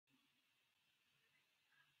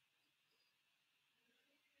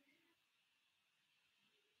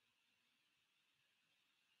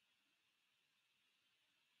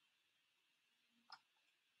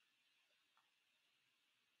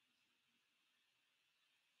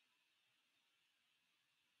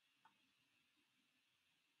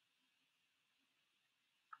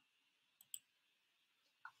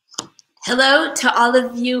Hello to all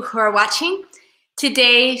of you who are watching.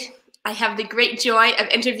 Today, I have the great joy of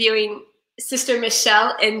interviewing Sister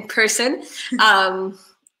Michelle in person.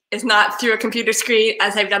 It's not through a computer screen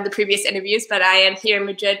as I've done the previous interviews, but I am here in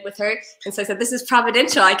Madrid with her. And so I said, this is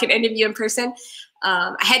providential. I can interview in person.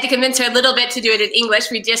 I had to convince her a little bit to do it in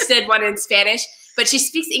English. We just did one in Spanish, but she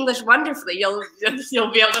speaks English wonderfully. You'll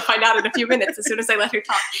be able to find out in a few minutes as soon as I let her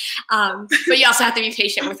talk. But you also have to be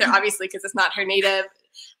patient with her, obviously, because it's not her native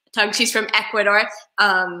tongue. She's from Ecuador.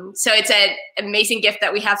 So it's an amazing gift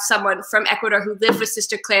that we have someone from Ecuador who lived with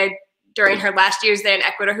Sister Clare during her last years there in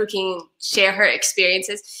Ecuador who can share her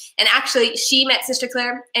experiences. And actually, she met Sister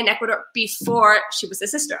Clare in Ecuador before she was a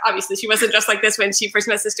sister. Obviously, she wasn't just like this when she first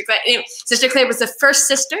met Sister Clare. Anyway, Sister Clare was the first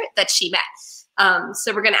sister that she met.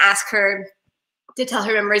 So we're going to ask her to tell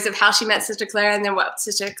her memories of how she met Sister Clare and then what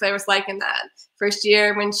Sister Clare was like in that first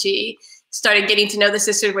year when she started getting to know the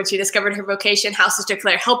sister, when she discovered her vocation, how Sister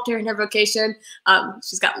Clare helped her in her vocation.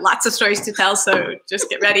 She's got lots of stories to tell, so just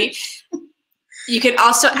get ready. You can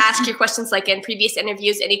also ask your questions like in previous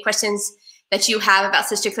interviews, any questions that you have about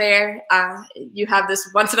Sister Clare. You have this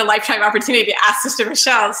once-in-a-lifetime opportunity to ask Sister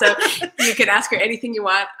Michelle, so you can ask her anything you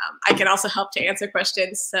want. I can also help to answer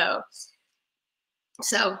questions. So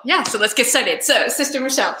let's get started. So Sister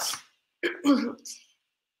Michelle.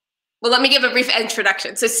 Well, let me give a brief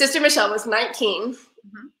introduction. So Sister Michelle was 19,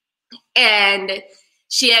 and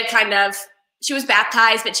she was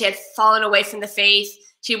baptized, but she had fallen away from the faith.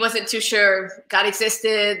 She wasn't too sure God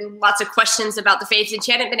existed, lots of questions about the faith, and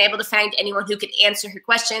she hadn't been able to find anyone who could answer her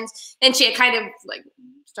questions. And she had kind of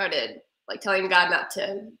started telling God not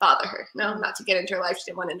to bother her, not to get into her life. She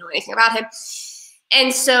didn't want to know anything about him.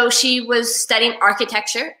 And so she was studying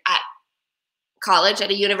architecture at college at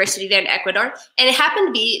a university there in Ecuador. And it happened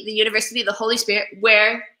to be the University of the Holy Spirit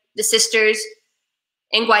where the sisters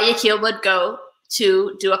in Guayaquil would go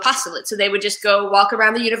to do apostolate. So they would just go walk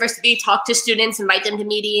around the university, talk to students, invite them to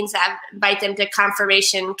meetings, invite them to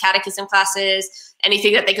confirmation, catechism classes,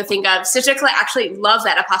 anything that they could think of. Sister Clare actually loved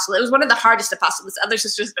that apostolate. It was one of the hardest apostolates. Other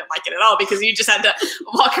sisters didn't like it at all because you just had to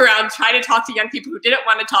walk around, try to talk to young people who didn't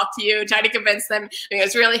want to talk to you, try to convince them. I mean, it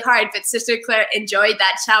was really hard, but Sister Clare enjoyed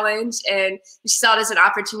that challenge, and she saw it as an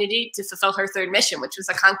opportunity to fulfill her third mission, which was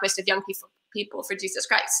the conquest of young people for Jesus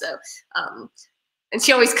Christ. So, and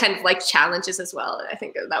she always kind of liked challenges as well. And I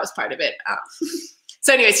think that was part of it.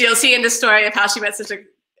 So anyways, you'll see in the story of how she met Sister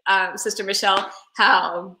Michelle,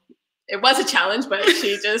 how it was a challenge, but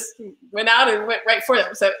she just went out and went right for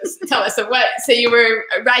them. So tell us, so you were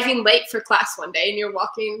arriving late for class one day and you're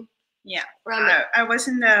walking around I was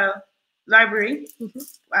in the library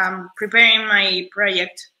preparing my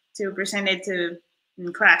project to present it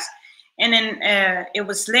in class. And then it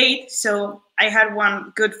was late, so I had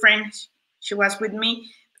one good friend. She was with me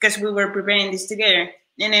because we were preparing this together.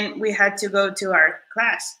 And then we had to go to our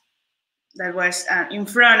class that was in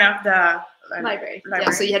front of the library. Yeah,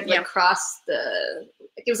 so you had to cross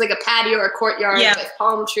it was like a patio or a courtyard with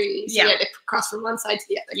palm trees. So you had to cross from one side to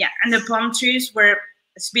the other. Yeah, and the palm trees were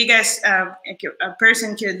as big as a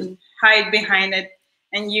person could hide behind it,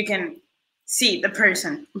 and you can see the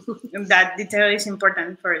person. And that detail is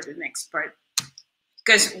important for the next part.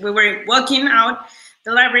 Because we were walking out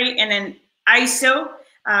the library, and then I saw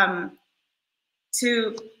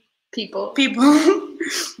two people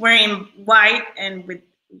wearing white and with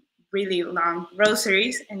really long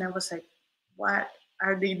rosaries, and I was like, what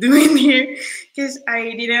are they doing here? Because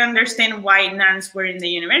I didn't understand why nuns were in the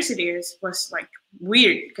university. It was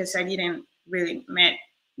weird because I didn't really met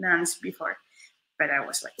nuns before, but I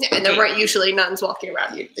was like, yeah, and there weren't usually nuns walking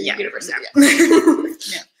around the university.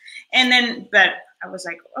 Yeah. And then, but I was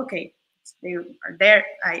like, okay, they are there.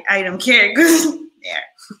 I don't care because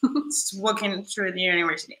they're walking through the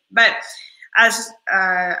university. But as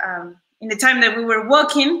in the time that we were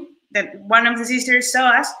walking, that one of the sisters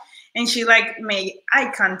saw us and she made eye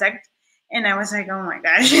contact, and I was like, oh my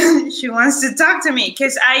gosh, she wants to talk to me,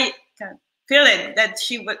 because I can feel it that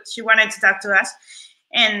she wanted to talk to us.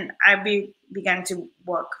 And I began to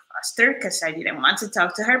walk faster because I didn't want to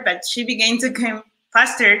talk to her, but she began to come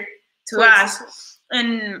faster to us.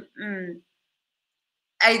 And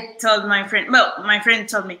I told my friend, my friend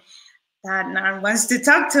told me that nun wants to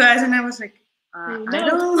talk to us, and I was like, I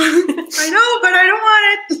know, I know, but I don't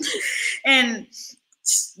want it. And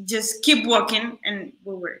just keep walking, and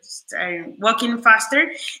we were walking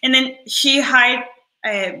faster. And then she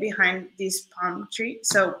hid behind this palm tree.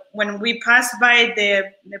 So when we passed by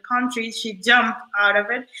the palm tree, she jumped out of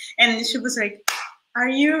it, and she was like, "Are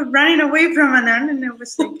you running away from a nun?" And I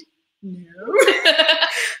was like, "No."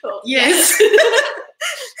 Well, yes.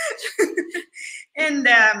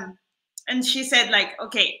 And she said, like,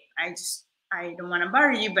 okay, I don't want to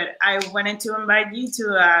bother you, but I wanted to invite you to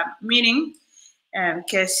a meeting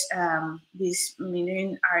because these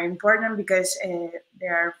meetings are important because they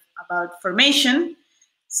are about formation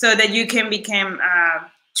so that you can become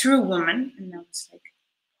a true woman. And I was like,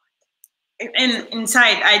 and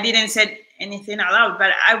inside I didn't say anything aloud,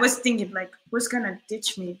 but I was thinking like, who's gonna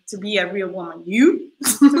teach me to be a real woman? You?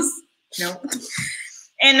 No.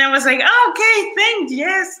 And I was like, oh, okay, thanks,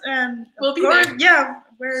 yes, we'll be course, there. Yeah,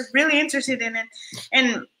 we're really interested in it.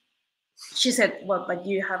 And she said, well, but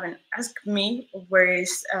you haven't asked me where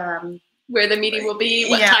the meeting will be,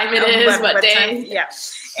 what time it is, what day. Time, yeah.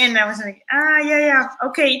 And I was like, yeah,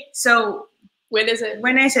 okay. So when is it?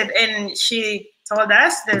 When I said, and she told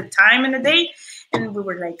us the time and the date, and we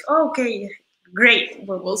were like, oh, okay, great.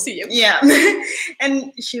 We'll see you. Yeah.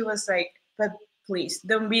 And she was like, but please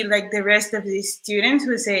don't be like the rest of the students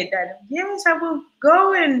who say that, yes, I will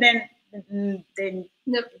go, and then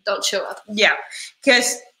nope, don't show up. Yeah,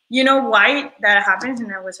 because you know why that happens?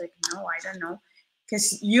 And I was like, no, I don't know.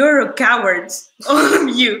 Because you're cowards, all of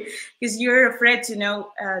you, because you're afraid to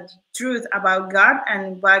know the truth about God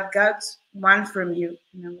and what God wants from you.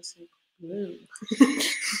 And I was like, whoa.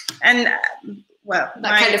 And well,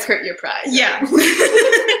 that kind of hurt your pride. Yeah.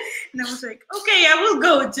 And I was like, okay, I will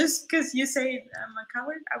go just because you say I'm a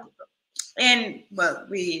coward. I will go. And well,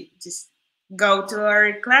 we just go to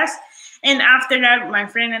our class. And after that, my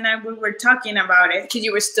friend and I, we were talking about it. Because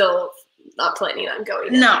you were still not planning on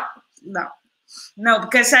going. No,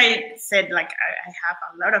 because I said, like, I have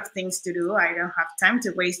a lot of things to do. I don't have time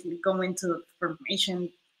to waste going to formation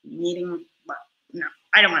meeting. Well, no,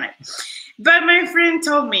 I don't want it. But my friend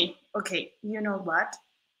told me, okay, you know what?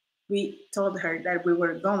 We told her that we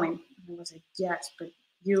were going. And I was like, yes, but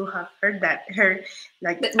you have heard that.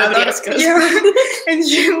 Like, that nobody else goes. Yeah. And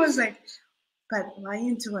she was like, but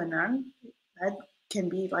lying to a nun, that can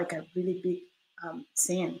be like a really big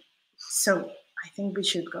sin. So I think we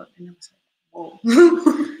should go. And I was like, oh,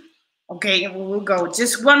 okay, we will go.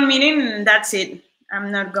 Just one meeting and that's it.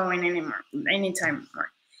 I'm not going anymore, anytime more.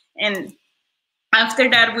 And after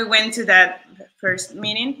that, we went to that first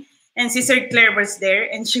meeting, and Sister Clare was there,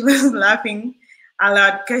 and she was laughing a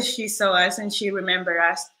lot because she saw us and she remembered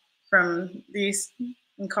us from this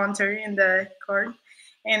encounter in the court.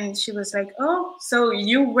 And she was like, oh, so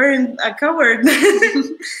you weren't a coward.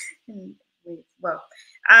 And well,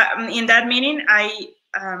 in that meeting,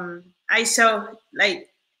 I saw, like,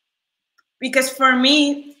 because for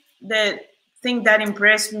me, the thing that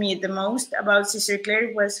impressed me the most about Sister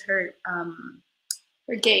Clare was her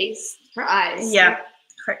gaze, her eyes. Yeah,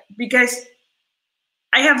 because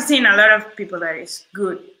I have seen a lot of people that is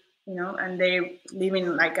good, and they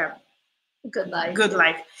living like a good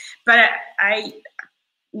life. But I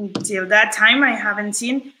until that time, I haven't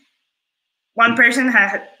seen one person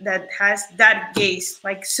that has that gaze,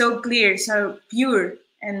 like so clear, so pure,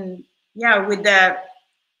 and yeah, with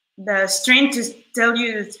the strength to tell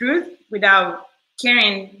you the truth without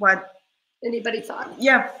caring what anybody thought.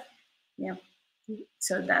 Yeah.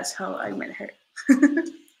 So that's how I met her.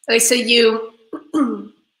 Okay, so you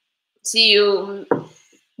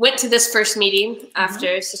went to this first meeting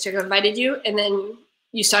after Sister invited you, and then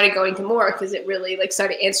you started going to more because it really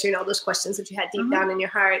started answering all those questions that you had deep down in your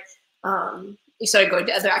heart. You started going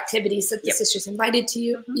to other activities that the sisters invited to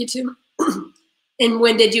you to. And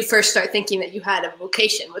when did you first start thinking that you had a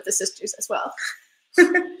vocation with the sisters as well?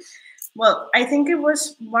 Well, I think it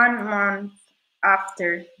was 1 month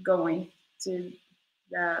after going to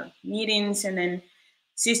the meetings, and then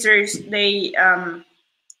sisters, they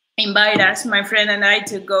invite us, my friend and I,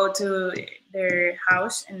 to go to their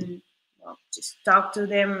house and just talk to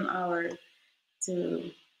them or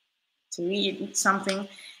to eat something.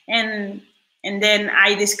 And then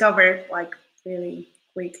I discovered, like, really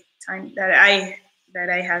quick time that I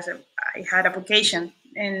had a vocation,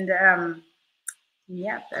 and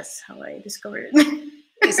that's how I discovered it.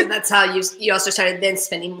 So that's how you also started then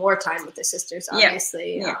spending more time with the sisters,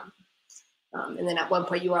 obviously. Yeah. And then at one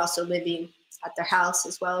point you were also living at their house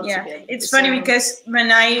as well. Yeah, it's funny because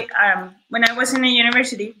when I was in a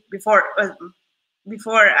university before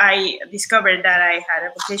I discovered that I had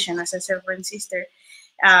a vocation as a servant sister,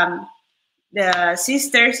 the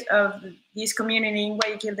sisters of this community in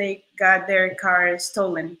Guayaquil, they got their car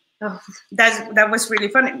stolen. Oh. That was really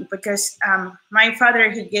funny because my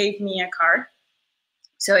father, he gave me a car,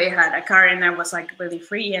 so I had a car and I was like really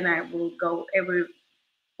free, and I will go every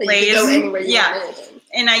place. You could go anywhere you wanted.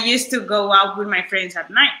 And I used to go out with my friends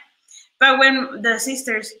at night. But when the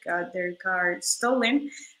sisters got their car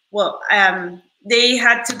stolen, they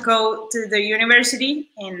had to go to the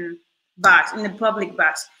university in the public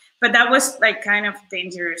bus. but that was like kind of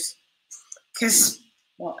dangerous because,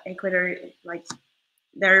 well, Ecuador, like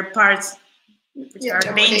there are parts which are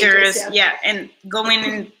dangerous, and going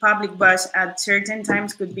in public bus at certain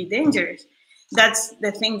times could be dangerous. That's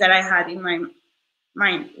the thing that I had in my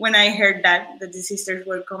mind when I heard that the sisters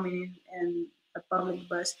were coming in a public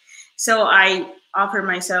bus. So I offered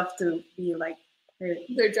myself to be like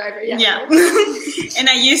their driver. Yeah. And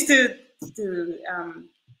I used to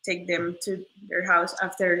take them to their house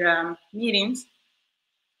after meetings,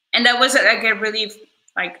 and that was like a really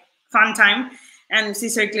like fun time. And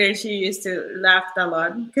Sister Claire, she used to laugh a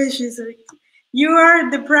lot because she's like, "You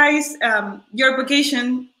are the price. Your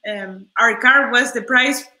vacation. Our car was the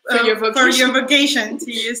price for your vacation."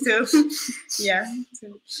 She used to, yeah.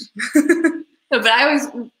 No, but I always,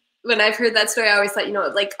 when I've heard that story, I always thought, you know,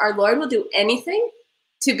 like our Lord will do anything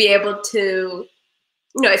to be able to,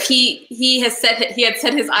 you know, if he had set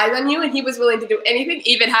his eyes on you and he was willing to do anything,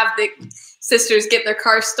 even have the sisters get their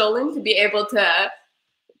car stolen to be able to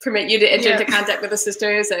permit you to enter into contact with the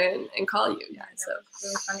sisters and call you. Yeah, so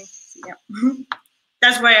really funny. Yeah,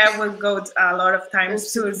 that's why I would go a lot of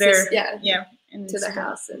times to their to their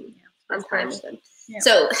house and spend time with them. Yeah.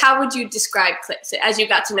 So, how would you describe Claire? So, as you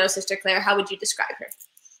got to know Sister Claire, how would you describe her?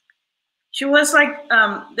 She was like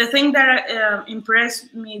the thing that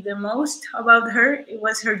impressed me the most about her. It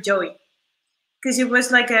was her joy, because it was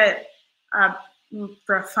like a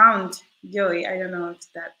profound joy. I don't know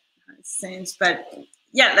if that has sense, but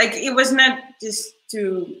yeah, like it was not just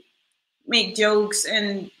to make jokes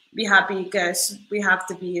and be happy because we have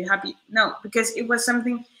to be happy. No, because it was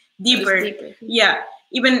something deeper. Yeah,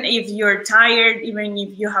 even if you're tired, even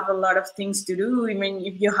if you have a lot of things to do, even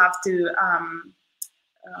if you have to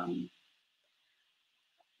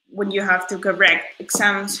when you have to correct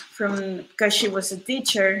exams because she was a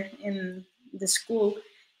teacher in the school,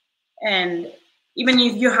 and even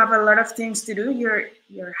if you have a lot of things to do,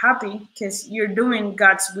 you're happy because you're doing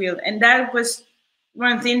God's will. And that was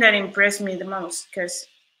one thing that impressed me the most, because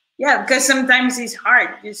sometimes it's hard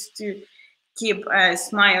just to keep a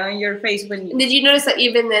smile on your face. Did you notice that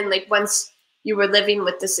even then, like once you were living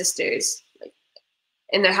with the sisters, like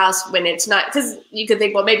in their house, when it's not, because you could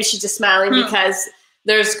think, well, maybe she's just smiling because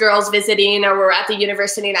there's girls visiting or we're at the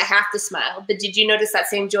university and I have to smile. But did you notice that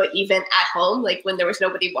same joy even at home, like when there was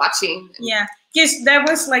nobody watching? Yeah, because that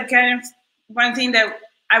was like kind of one thing that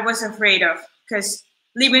I was afraid of, because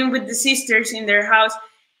living with the sisters in their house,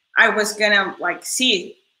 I was gonna like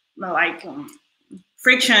see like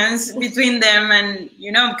frictions between them, and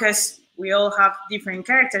you know, because we all have different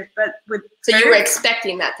characters. But with so you were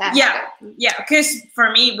expecting that to happen. Yeah, because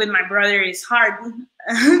for me with my brother it's hard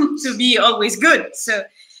to be always good. So,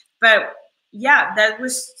 but yeah, that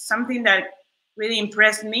was something that really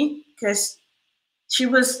impressed me, because she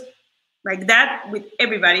was like that with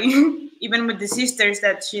everybody, even with the sisters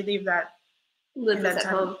that she lived at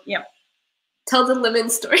home. Yeah. Tell the lemon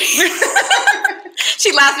story.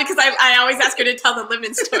 She laughs because I always ask her to tell the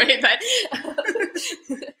lemon story, but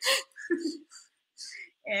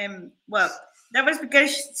well, that was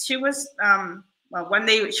because she was well, one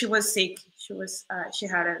day she was sick. She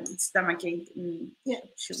had a stomachache. And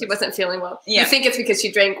she wasn't feeling well. Yeah. You think it's because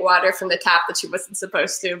she drank water from the tap that she wasn't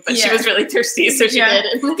supposed to, but she was really thirsty, so she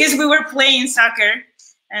did. Because we were playing soccer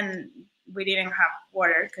and we didn't have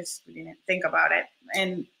water because we didn't think about it.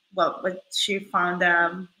 And well, but she found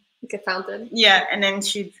like a fountain. Yeah, and then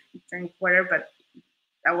she drank water, but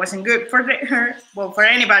that wasn't good for her. Well, for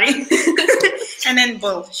anybody. And then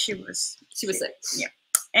she was sick. Yeah,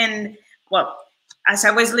 and well, as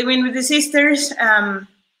I was living with the sisters,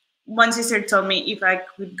 one sister told me if I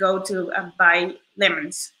could go to buy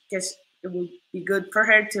lemons, because it would be good for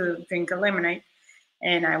her to drink a lemonade.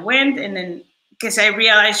 And I went, and then because I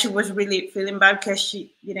realized she was really feeling bad because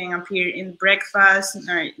she didn't appear in breakfast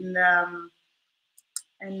or in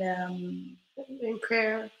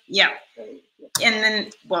prayer. Yeah, and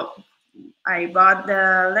then I bought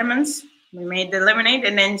the lemons. We made the lemonade,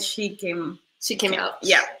 and then she came out.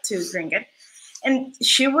 Yeah, to drink it. And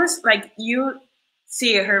she was like, you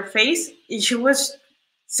see her face, she was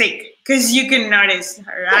sick, because you can notice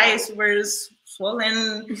her eyes were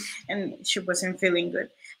swollen and she wasn't feeling good.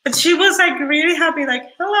 But she was like really happy,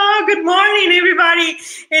 like, hello, good morning, everybody.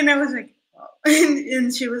 And I was like, wow.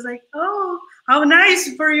 And she was like, oh, how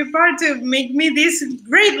nice for your part to make me this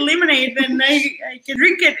great lemonade, and I can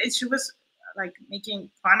drink it. And she was like making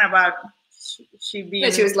fun about she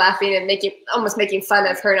was laughing and almost making fun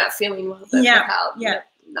of her not feeling well.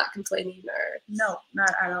 Not complaining or no, not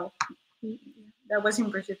at all. That was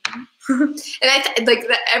impressive. And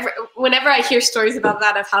whenever I hear stories about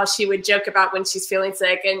that, of how she would joke about when she's feeling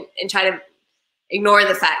sick and try to ignore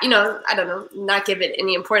the fact, I don't know, not give it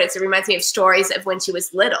any importance. It reminds me of stories of when she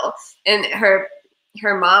was little, and her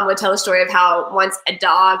mom would tell a story of how once a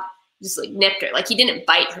dog just like nipped her. Like he didn't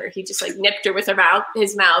bite her, he just like nipped her with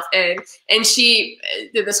his mouth, and she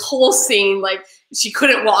did this whole scene like she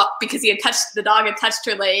couldn't walk because the dog had touched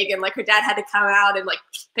her leg, and like her dad had to come out and like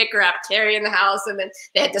pick her up, carry in the house, and then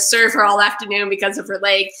they had to serve her all afternoon because of her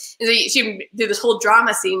leg. And so she did this whole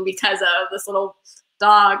drama scene because of this little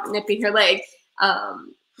dog nipping her leg.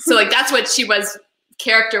 So like that's what she was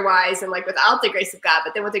character-wise, and like without the grace of God.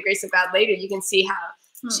 But then with the grace of God later, you can see how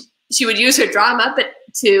she would use her drama, but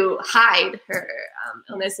to hide her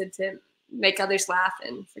illness and to make others laugh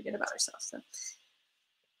and forget about herself.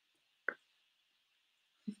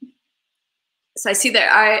 So I see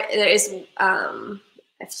there is a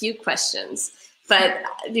few questions, but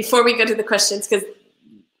before we go to the questions, because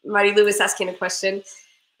Marilu was asking a question.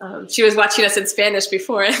 She was watching us in Spanish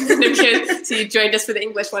before, and so you joined us for the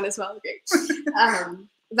English one as well. Great.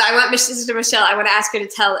 But I want Sister Michelle, I want to ask her to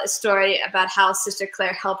tell a story about how Sister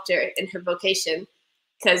Clare helped her in her vocation,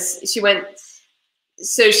 because she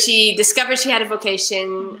discovered she had a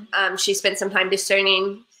vocation. She spent some time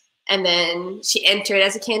discerning, and then she entered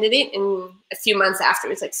as a candidate. And a few months after,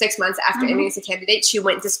 it was like 6 months after entering as a candidate, she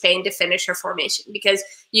went to Spain to finish her formation, because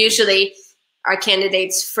usually our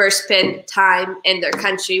candidates first spend time in their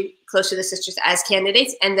country close to the sisters as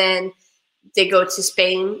candidates, and then they go to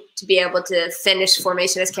Spain to be able to finish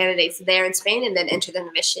formation as candidates there in Spain, and then enter the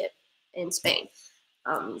novitiate in Spain.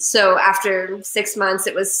 So after 6 months,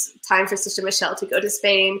 it was time for Sister Michelle to go to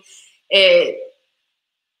Spain.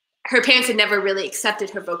 Her parents had never really accepted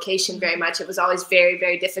her vocation very much. It was always very,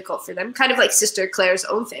 very difficult for them, kind of like Sister Clare's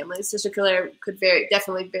own family. Sister Clare could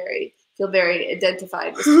feel very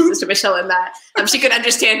identified with Sister Michelle in that. She could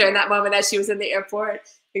understand her in that moment as she was in the airport,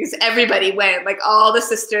 because everybody went, like all the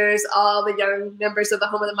sisters, all the young members of the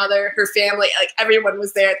Home of the Mother, her family, like everyone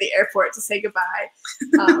was there at the airport to say goodbye.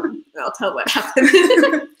 I'll tell what happened.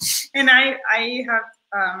 And I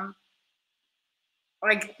have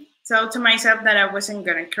like told to myself that I wasn't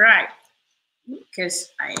gonna cry, because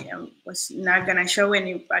I was not gonna show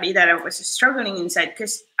anybody that I was struggling inside,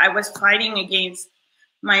 because I was fighting against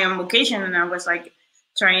my own vocation, and I was like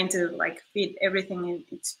trying to like fit everything in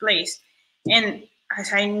its place. And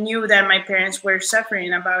as I knew that my parents were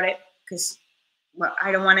suffering about it, because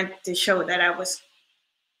I don't want it to show that I was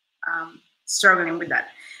struggling with that.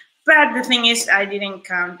 But the thing is, I didn't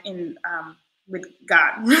count in with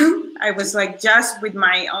God. I was like, just with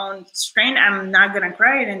my own strength, I'm not gonna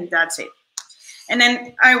cry, and that's it. And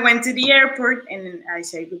then I went to the airport, and I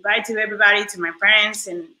said goodbye to everybody, to my parents,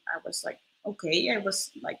 and I was like, okay. I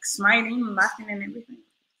was like smiling, laughing, and everything.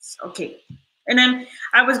 It's okay. And then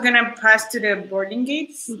I was gonna pass to the boarding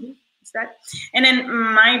gates. Is that? And then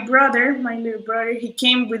my little brother, he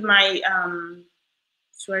came with my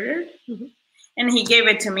sweater, and he gave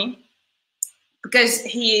it to me, because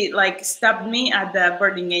he like stopped me at the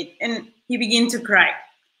boarding gate, and he began to cry.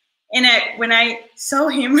 And when I saw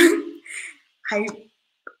him,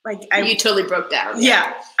 you totally broke down.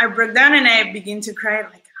 Yeah, I broke down, and I began to cry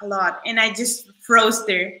like a lot, and I just froze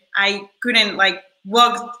there. I couldn't like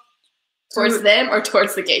walk towards them or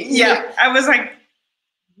towards the gate. Yeah, I was like,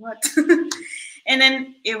 what? And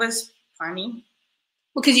then it was funny.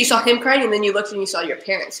 Well, because you saw him crying, and then you looked and you saw your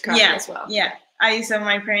parents crying as well. Yeah, I saw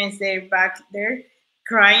my parents back there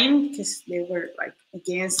crying, because they were like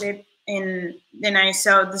against it. And then I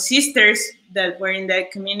saw the sisters that were in the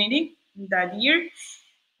community that year.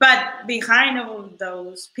 But behind all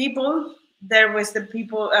those people, there was the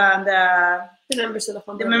people, the members of the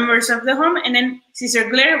home. The members of the home. And then Sister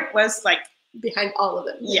Clare was like behind all of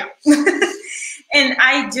them. Yeah. And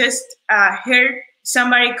I just heard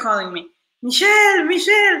somebody calling me, Michelle,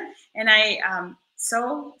 Michelle. And I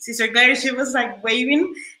saw Sister Clare, she was like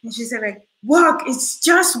waving, and she said like, walk, it's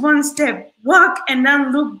just one step, walk, and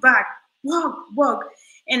then look back, walk, walk.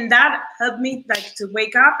 And that helped me like to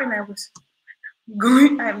wake up, and I was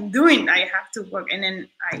going, I have to walk. And then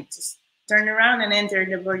I just turned around and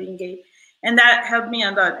entered the boarding gate. And that helped me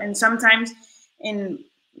a lot. And sometimes when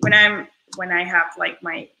I have like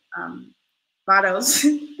my battles,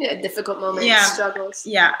 difficult moments, struggles.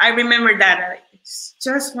 Yeah, I remember that it's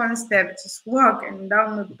just one step, just walk and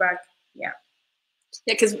don't look back. Yeah,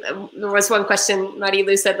 because there was one question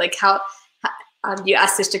Marilu said, like, how you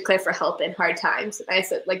asked Sister Clare for help in hard times, and I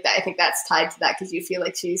said like that. I think that's tied to that, because you feel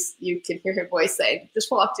like you can hear her voice saying, just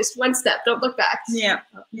walk, just one step, don't look back. Yeah.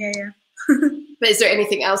 But is there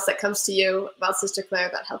anything else that comes to you about Sister Clare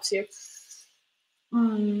that helps you?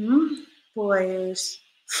 Pues,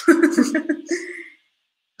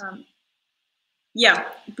 yeah,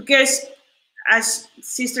 because as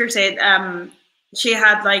Sister said, she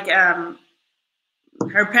had like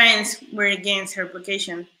her parents were against her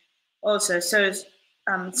vocation also. So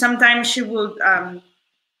sometimes she would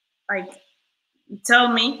like tell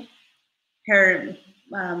me her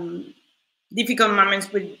difficult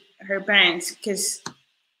moments with her parents, because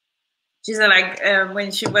she said like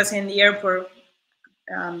when she was in the airport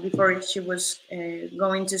before she was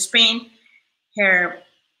going to Spain, her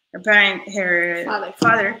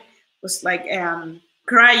father was like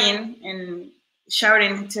crying and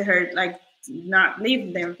shouting to her like not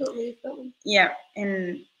leave them. Yeah,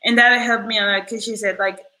 and that helped me a lot, because she said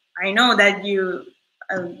like, I know that you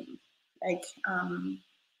like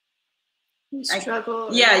struggle.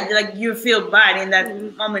 Yeah, like you feel bad in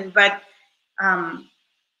that moment, but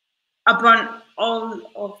upon all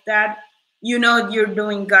of that, you know you're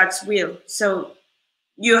doing God's will, so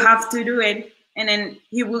you have to do it, and then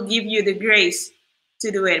He will give you the grace to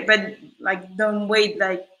do it. But like, don't wait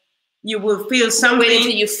like you will feel something. Don't wait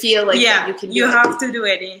until you feel like yeah, you can do you it. have to do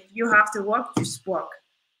it. If you have to walk, just walk.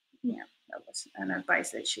 Yeah, that was an advice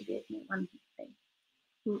that she gave me one thing.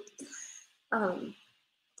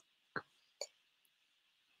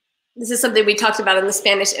 This is something we talked about in the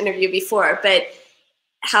Spanish interview before, but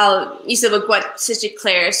how you said, look, what Sister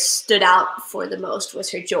Clare stood out for the most was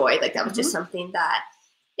her joy. Like that was just something that,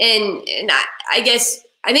 and I guess,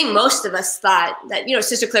 I think most of us thought that, you know,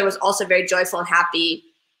 Sister Clare was also very joyful and happy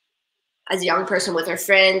as a young person with her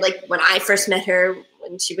friend. Like when I first met her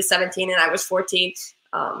when she was 17 and I was 14,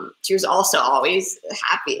 she was also always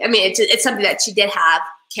happy. I mean, it's something that she did have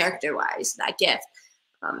character-wise, that gift.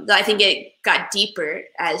 Though I think it got deeper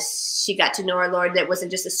as she got to know our Lord. That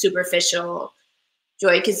wasn't just a superficial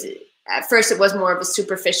joy, because at first it was more of a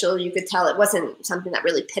superficial, you could tell it wasn't something that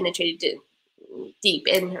really penetrated deep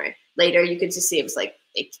in her. Later you could just see it was like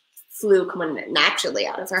it flew coming naturally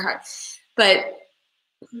out of her heart. But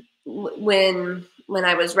when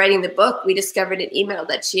I was writing the book, we discovered an email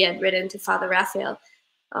that she had written to Father Raphael.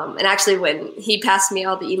 And actually when he passed me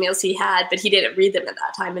all the emails he had, but he didn't read them at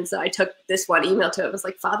that time. And so I took this one email to him. I was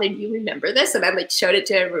like, Father, do you remember this? And I like showed it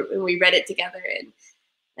to him and we read it together.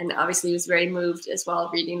 And obviously he was very moved as well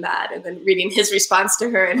reading that, and then reading his response to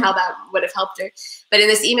her and how that would have helped her. But in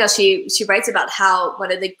this email, she writes about how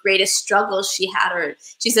one of the greatest struggles she had, or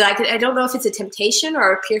she said, I don't know if it's a temptation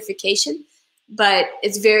or a purification, but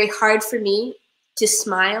it's very hard for me to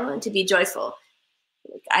smile and to be joyful.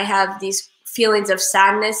 Like, I have these feelings of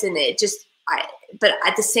sadness, and but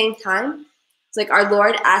at the same time, it's like our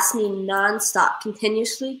Lord asked me nonstop,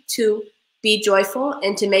 continuously to be joyful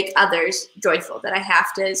and to make others joyful, that I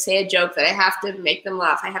have to say a joke, that I have to make them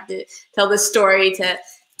laugh. I have to tell this story to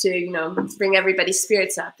you know, bring everybody's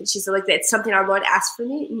spirits up. And she said, like, that's something our Lord asked for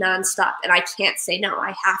me nonstop, and I can't say no.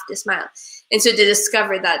 I have to smile. And so to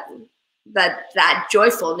discover that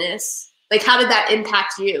joyfulness, like, how did that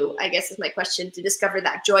impact you, I guess is my question, to discover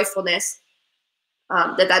that joyfulness,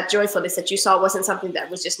 that joyfulness that you saw wasn't something that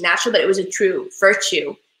was just natural, but it was a true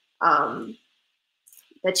virtue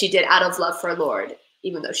that she did out of love for our Lord,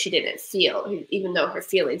 even though she didn't feel, even though her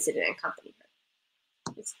feelings didn't accompany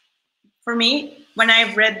her. For me, when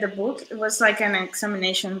I read the book, it was like an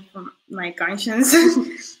examination from my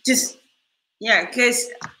conscience. Just, yeah,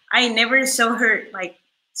 because I never saw her like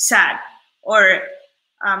sad or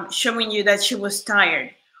showing you that she was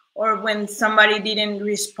tired, or when somebody didn't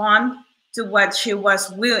respond to what she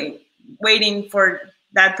was waiting for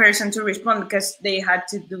that person to respond because they had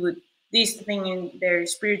to do this thing in their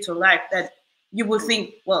spiritual life, that you would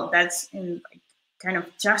think, well, that's in like kind of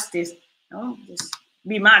justice, no? Just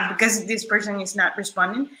be mad because this person is not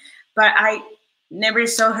responding. But I never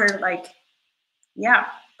saw her like, yeah,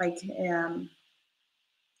 like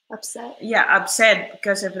upset. Yeah, upset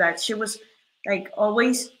because of that. She was like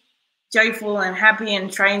always joyful and happy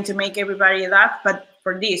and trying to make everybody laugh, but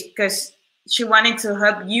for this, because she wanted to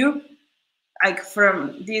help you, like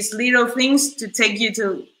from these little things to take you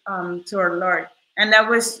to our Lord. And that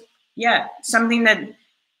was, yeah, something that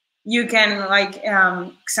you can like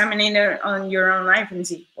examine it on your own life and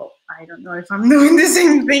see, well, I don't know if I'm doing the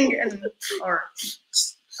same thing, or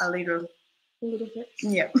just a little bit.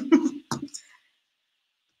 Yeah.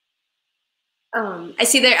 I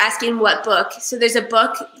see they're asking what book. So there's a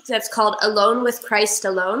book that's called Alone with Christ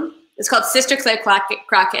Alone. It's called Sister Clare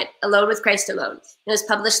Crockett, Alone with Christ Alone. It was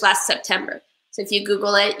published last September. So if you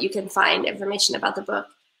Google it, you can find information about the book.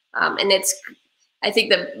 And it's, I think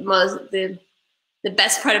the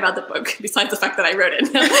best part about the book, besides the fact that I wrote it,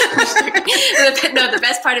 the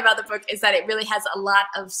best part about the book is that it really has a lot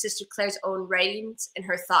of Sister Clare's own writings and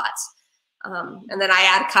her thoughts. And then I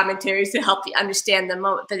add commentaries to help you understand the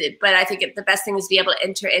moment. But I think the best thing is to be able to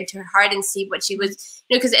enter into her heart and see what she was,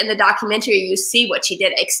 because in the documentary, you see what she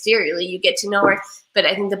did exteriorly, you get to know her. But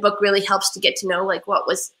I think the book really helps to get to know like what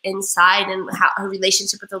was inside and how her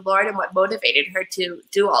relationship with the Lord and what motivated her to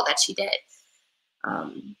do all that she did.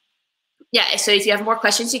 Yeah, so if you have more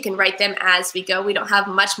questions, you can write them as we go. We don't have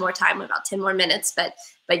much more time, about 10 more minutes, but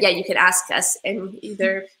yeah, you can ask us, and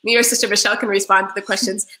either me or Sister Michelle can respond to the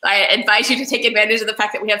questions. I advise you to take advantage of the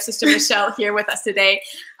fact that we have Sister Michelle here with us today.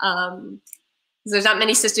 There's not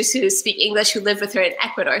many sisters who speak English who live with her in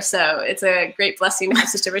Ecuador, so it's a great blessing to have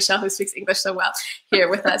Sister Michelle, who speaks English so well, here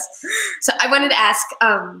with us. So I wanted to ask,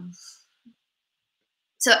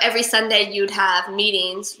 so every Sunday you'd have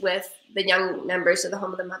meetings with the young members of the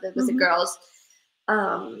Home of the Mother, with the girls.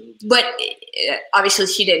 But obviously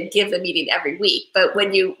she didn't give the meeting every week. But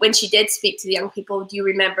when she did speak to the young people, do you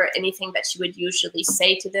remember anything that she would usually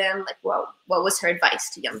say to them? Like, what was her advice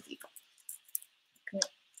to young people?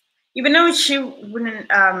 Even though she wouldn't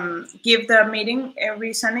give the meeting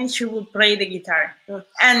every Sunday, she would play the guitar.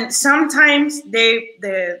 And sometimes the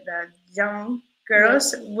young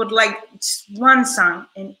girls would like one song,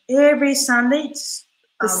 and every Sunday it's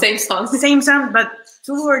the same song, but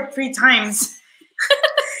 2 or 3 times.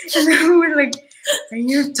 And then we're like, "Are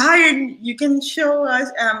you tired? You can show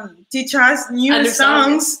us, teach us new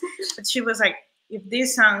songs." But she was like, "If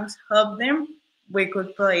these songs help them, we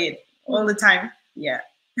could play it all the time." Yeah.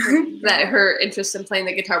 That her interest in playing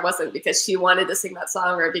the guitar wasn't because she wanted to sing that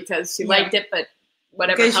song or because she liked it, but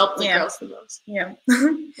whatever helped the girls the most. Yeah.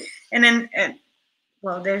 And then,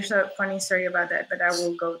 well, there's a funny story about that, but I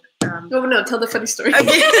will go. No, tell the funny story.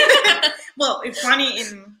 Okay. Well, it's funny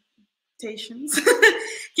in Tations.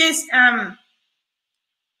 Because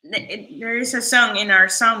there is a song in our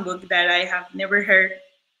songbook that I have never heard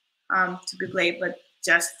to be played, but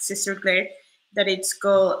just Sister Clare, that it's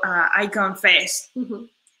called I Confess.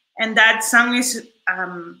 And that song is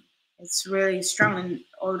it's really strong in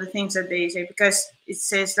all the things that they say, because it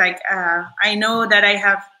says like, I know that I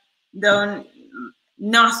have done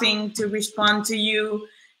nothing to respond to you,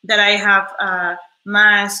 that I have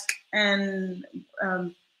masked and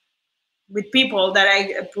with people, that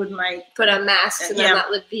I put on masks and I'm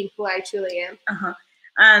not being who I truly am.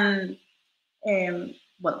 And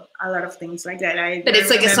well, a lot of things like that. But it's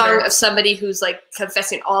like a song of somebody who's like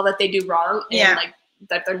confessing all that they do wrong, and like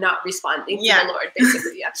that they're not responding to the Lord,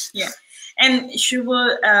 basically. Yeah. And she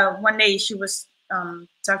will. One day she was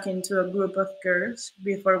talking to a group of girls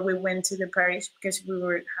before we went to the parish, because we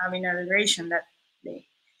were having adoration that day,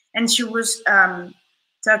 and she was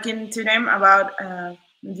talking to them about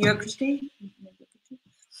mediocrity.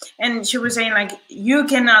 And she was saying, like, you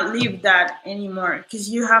cannot live that anymore, because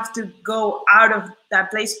you have to go out of that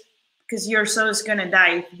place, because your soul is going to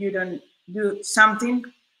die if you don't do something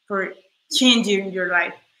for changing your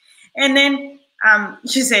life. And then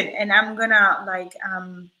she said, and I'm going to, like,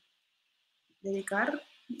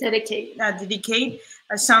 dedicate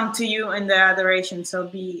a song to you in the adoration. So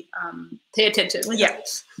be... pay attention. Yeah.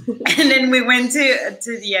 And then we went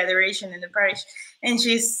to the adoration in the parish, and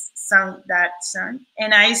she's sung that song,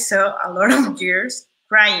 and I saw a lot of tears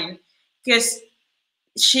crying, because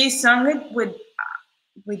she sung it with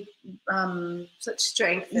such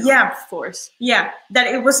strength and force. Yeah, that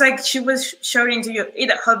it was like she was shouting to you.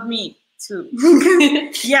 It helped me too.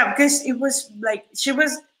 Yeah, because it was like she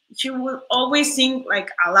would always sing like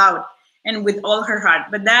aloud and with all her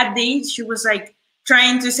heart, but that day she was like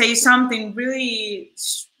trying to say something really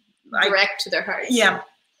like, direct to their hearts. Yeah,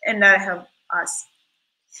 and that helped us.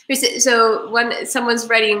 So when someone's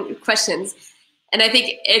writing questions, and I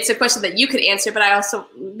think it's a question that you could answer, but I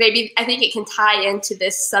think it can tie into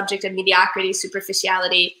this subject of mediocrity,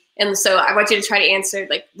 superficiality. And so I want you to try to answer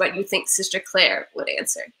like what you think Sister Clare would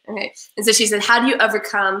answer. Okay. And so she said, how do you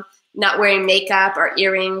overcome not wearing makeup or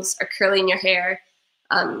earrings or curling your hair?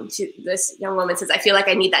 This young woman says, I feel like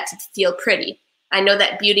I need that to feel pretty. I know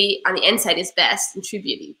that beauty on the inside is best and true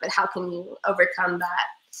beauty, but how can you overcome that?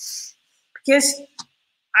 Because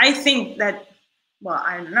I think that, well,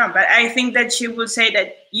 I don't know, but I think that she would say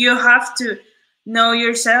that you have to know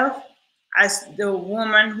yourself as the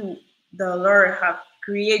woman who the Lord have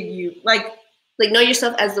created you. Like know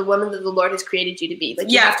yourself as the woman that the Lord has created you to be. Like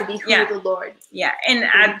you have to be who the Lord. Yeah, and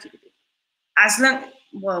as long,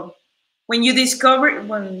 well, when you discover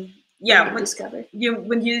that,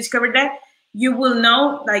 you will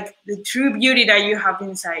know like the true beauty that you have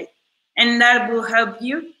inside, and that will help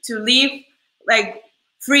you to live like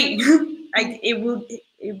free. Like it will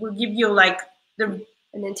give you like an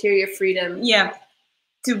interior freedom. Yeah,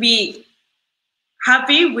 to be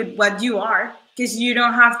happy with what you are, because you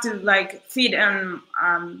don't have to like feed on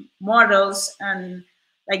models and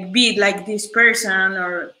like be like this person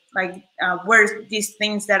or like wear these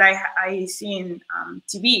things that I see in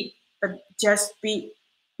TV, but just be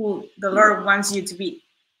who the Lord wants you to be.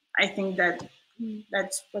 I think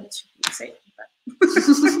that's what you say.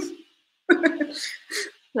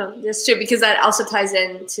 No, that's true, because that also ties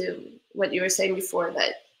into what you were saying before,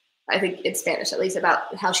 that I think in Spanish, at least,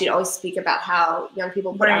 about how she'd always speak about how young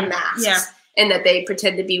people put on masks, and that they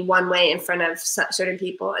pretend to be one way in front of certain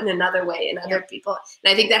people and another way in other people.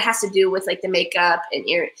 And I think that has to do with like the makeup and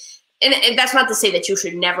and that's not to say that you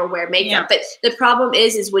should never wear makeup, but the problem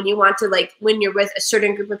is when you want to, like, when you're with a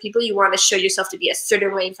certain group of people, you want to show yourself to be a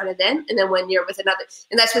certain way in front of them. And then when you're with another,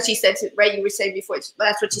 and that's what she said to, right, you were saying before,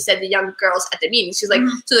 that's what she said to young girls at the meeting. She's like,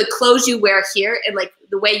 so the clothes you wear here and like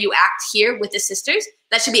the way you act here with the sisters,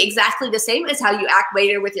 that should be exactly the same as how you act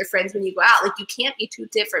later with your friends when you go out. Like, you can't be two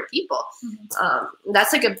different people.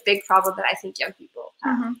 That's like a big problem that I think young people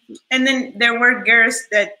have. And then there were girls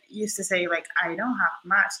that used to say like, I don't have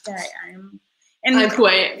much, I'm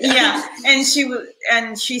quiet.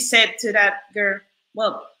 And she said to that girl,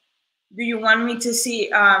 well, do you want me to see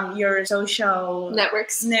your social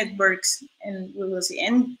networks? And we will see.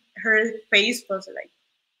 And her face was like,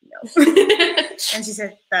 no. And she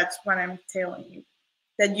said, that's what I'm telling you,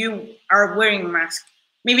 that you are wearing a mask.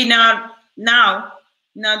 Maybe not now,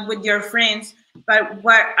 not with your friends, but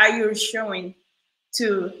what are you showing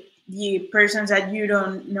to the persons that you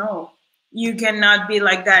don't know? You cannot be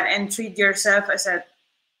like that and treat yourself as an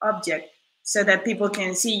object so that people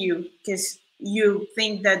can see you, because you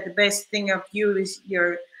think that the best thing of you is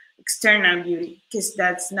your external beauty, because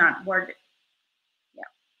that's not worth it.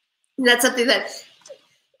 And that's something that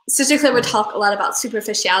Sister Clare would talk a lot about,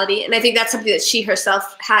 superficiality, and I think that's something that she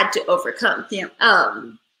herself had to overcome.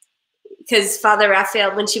 Because Father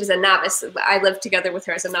Raphael, when she was a novice, I lived together with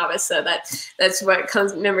her as a novice, so that's where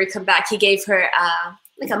memory come back. He gave her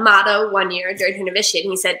like a motto one year during her novitiate,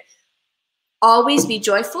 and he said, always be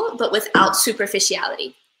joyful, but without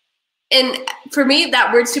superficiality. And for me,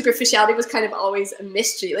 that word superficiality was kind of always a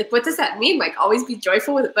mystery. Like, what does that mean? Like, always be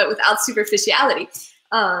joyful, but without superficiality.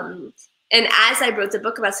 And as I wrote the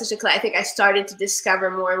book about Sister Clare, I think I started to discover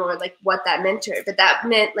more and more like what that meant to her. But that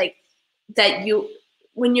meant like that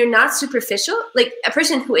when you're not superficial, like a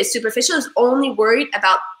person who is superficial is only worried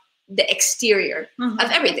about the exterior of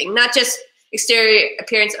everything, not just exterior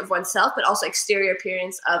appearance of oneself, but also exterior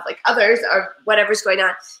appearance of like others or whatever's going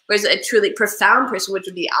on. Whereas a truly profound person, which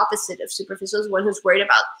would be the opposite of superficial, is one who's worried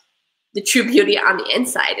about the true beauty on the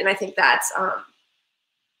inside. And I think that's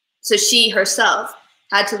so she herself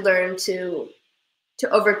had to learn to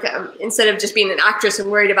overcome, instead of just being an actress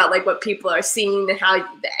and worried about like what people are seeing and how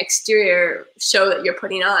the exterior show that you're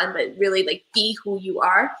putting on, but really like be who you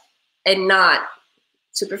are and not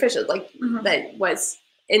superficial. Like that was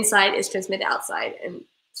inside is transmitted outside, and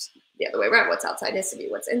the other way around. What's outside has to be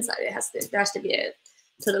what's inside. There has to be a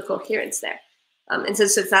total coherence there. And so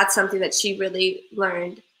that's something that she really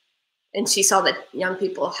learned, and she saw that young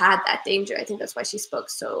people had that danger. I think that's why she spoke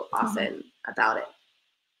so often about it.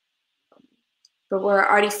 But we're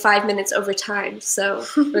already 5 minutes over time, so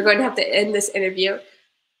we're going to have to end this interview.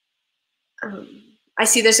 I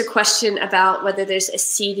see there's a question about whether there's a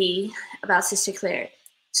CD about Sister Clare.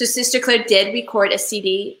 So Sister Clare did record a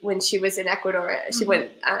CD when she was in Ecuador. She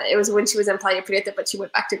went. It was when she was in Playa Prieta, but she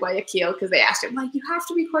went back to Guayaquil because they asked her, like, you have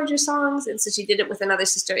to record your songs. And so she did it with another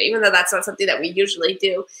sister, even though that's not something that we usually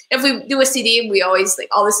do. If we do a CD, we always like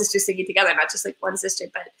all the sisters singing together, not just like one sister.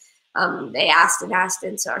 But they asked,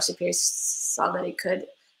 and so our superiors saw that it could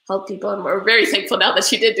help people, and we're very thankful now that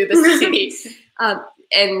she did do this CD.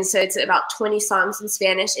 And so it's about 20 songs in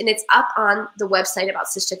Spanish, and it's up on the website about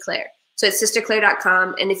Sister Clare. So it's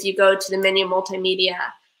sisterclare.com, and if you go to the menu multimedia,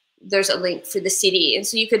 there's a link for the CD, and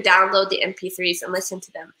so you could download the MP3s and listen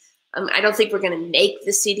to them. I don't think we're going to make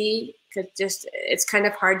the CD because it's kind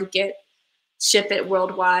of hard to ship it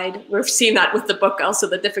worldwide. We're seeing that with the book also,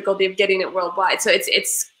 the difficulty of getting it worldwide. So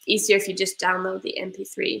it's easier if you just download the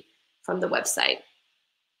MP3 from the website.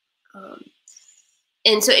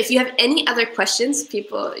 And so if you have any other questions,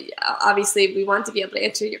 people, obviously we want to be able to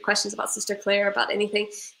answer your questions about Sister Clare, about anything.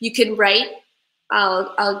 You can write.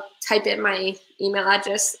 I'll type in my email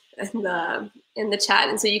address in the chat,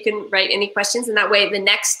 and so you can write any questions. And that way,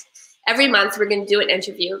 every month we're going to do an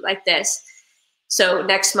interview like this. So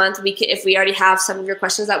next month if we already have some of your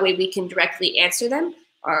questions, that way we can directly answer them,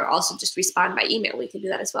 or also just respond by email. We can do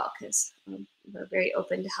that as well, because we're very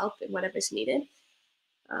open to help in whatever's needed.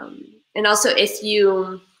 And also, if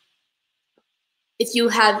you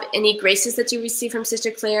have any graces that you receive from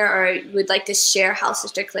Sister Clare, or you would like to share how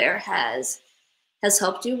Sister Clare has has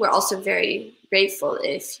helped you, we're also very grateful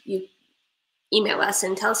if you email us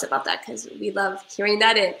and tell us about that, because we love hearing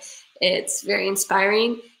that. It's very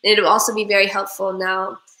inspiring. And it will also be very helpful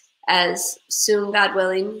now, as soon, God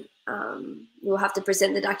willing, we'll have to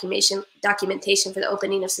present the documentation for the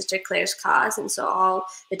opening of Sister Clare's cause. And so all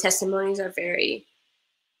the testimonies are very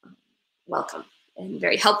welcome and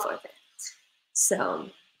very helpful. So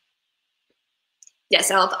yes,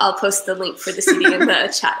 I'll post the link for the CD in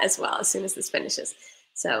the chat as well as soon as this finishes.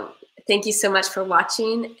 So thank you so much for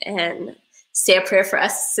watching, and say a prayer for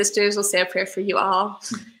us sisters. We'll say a prayer for you all.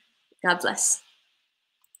 God bless.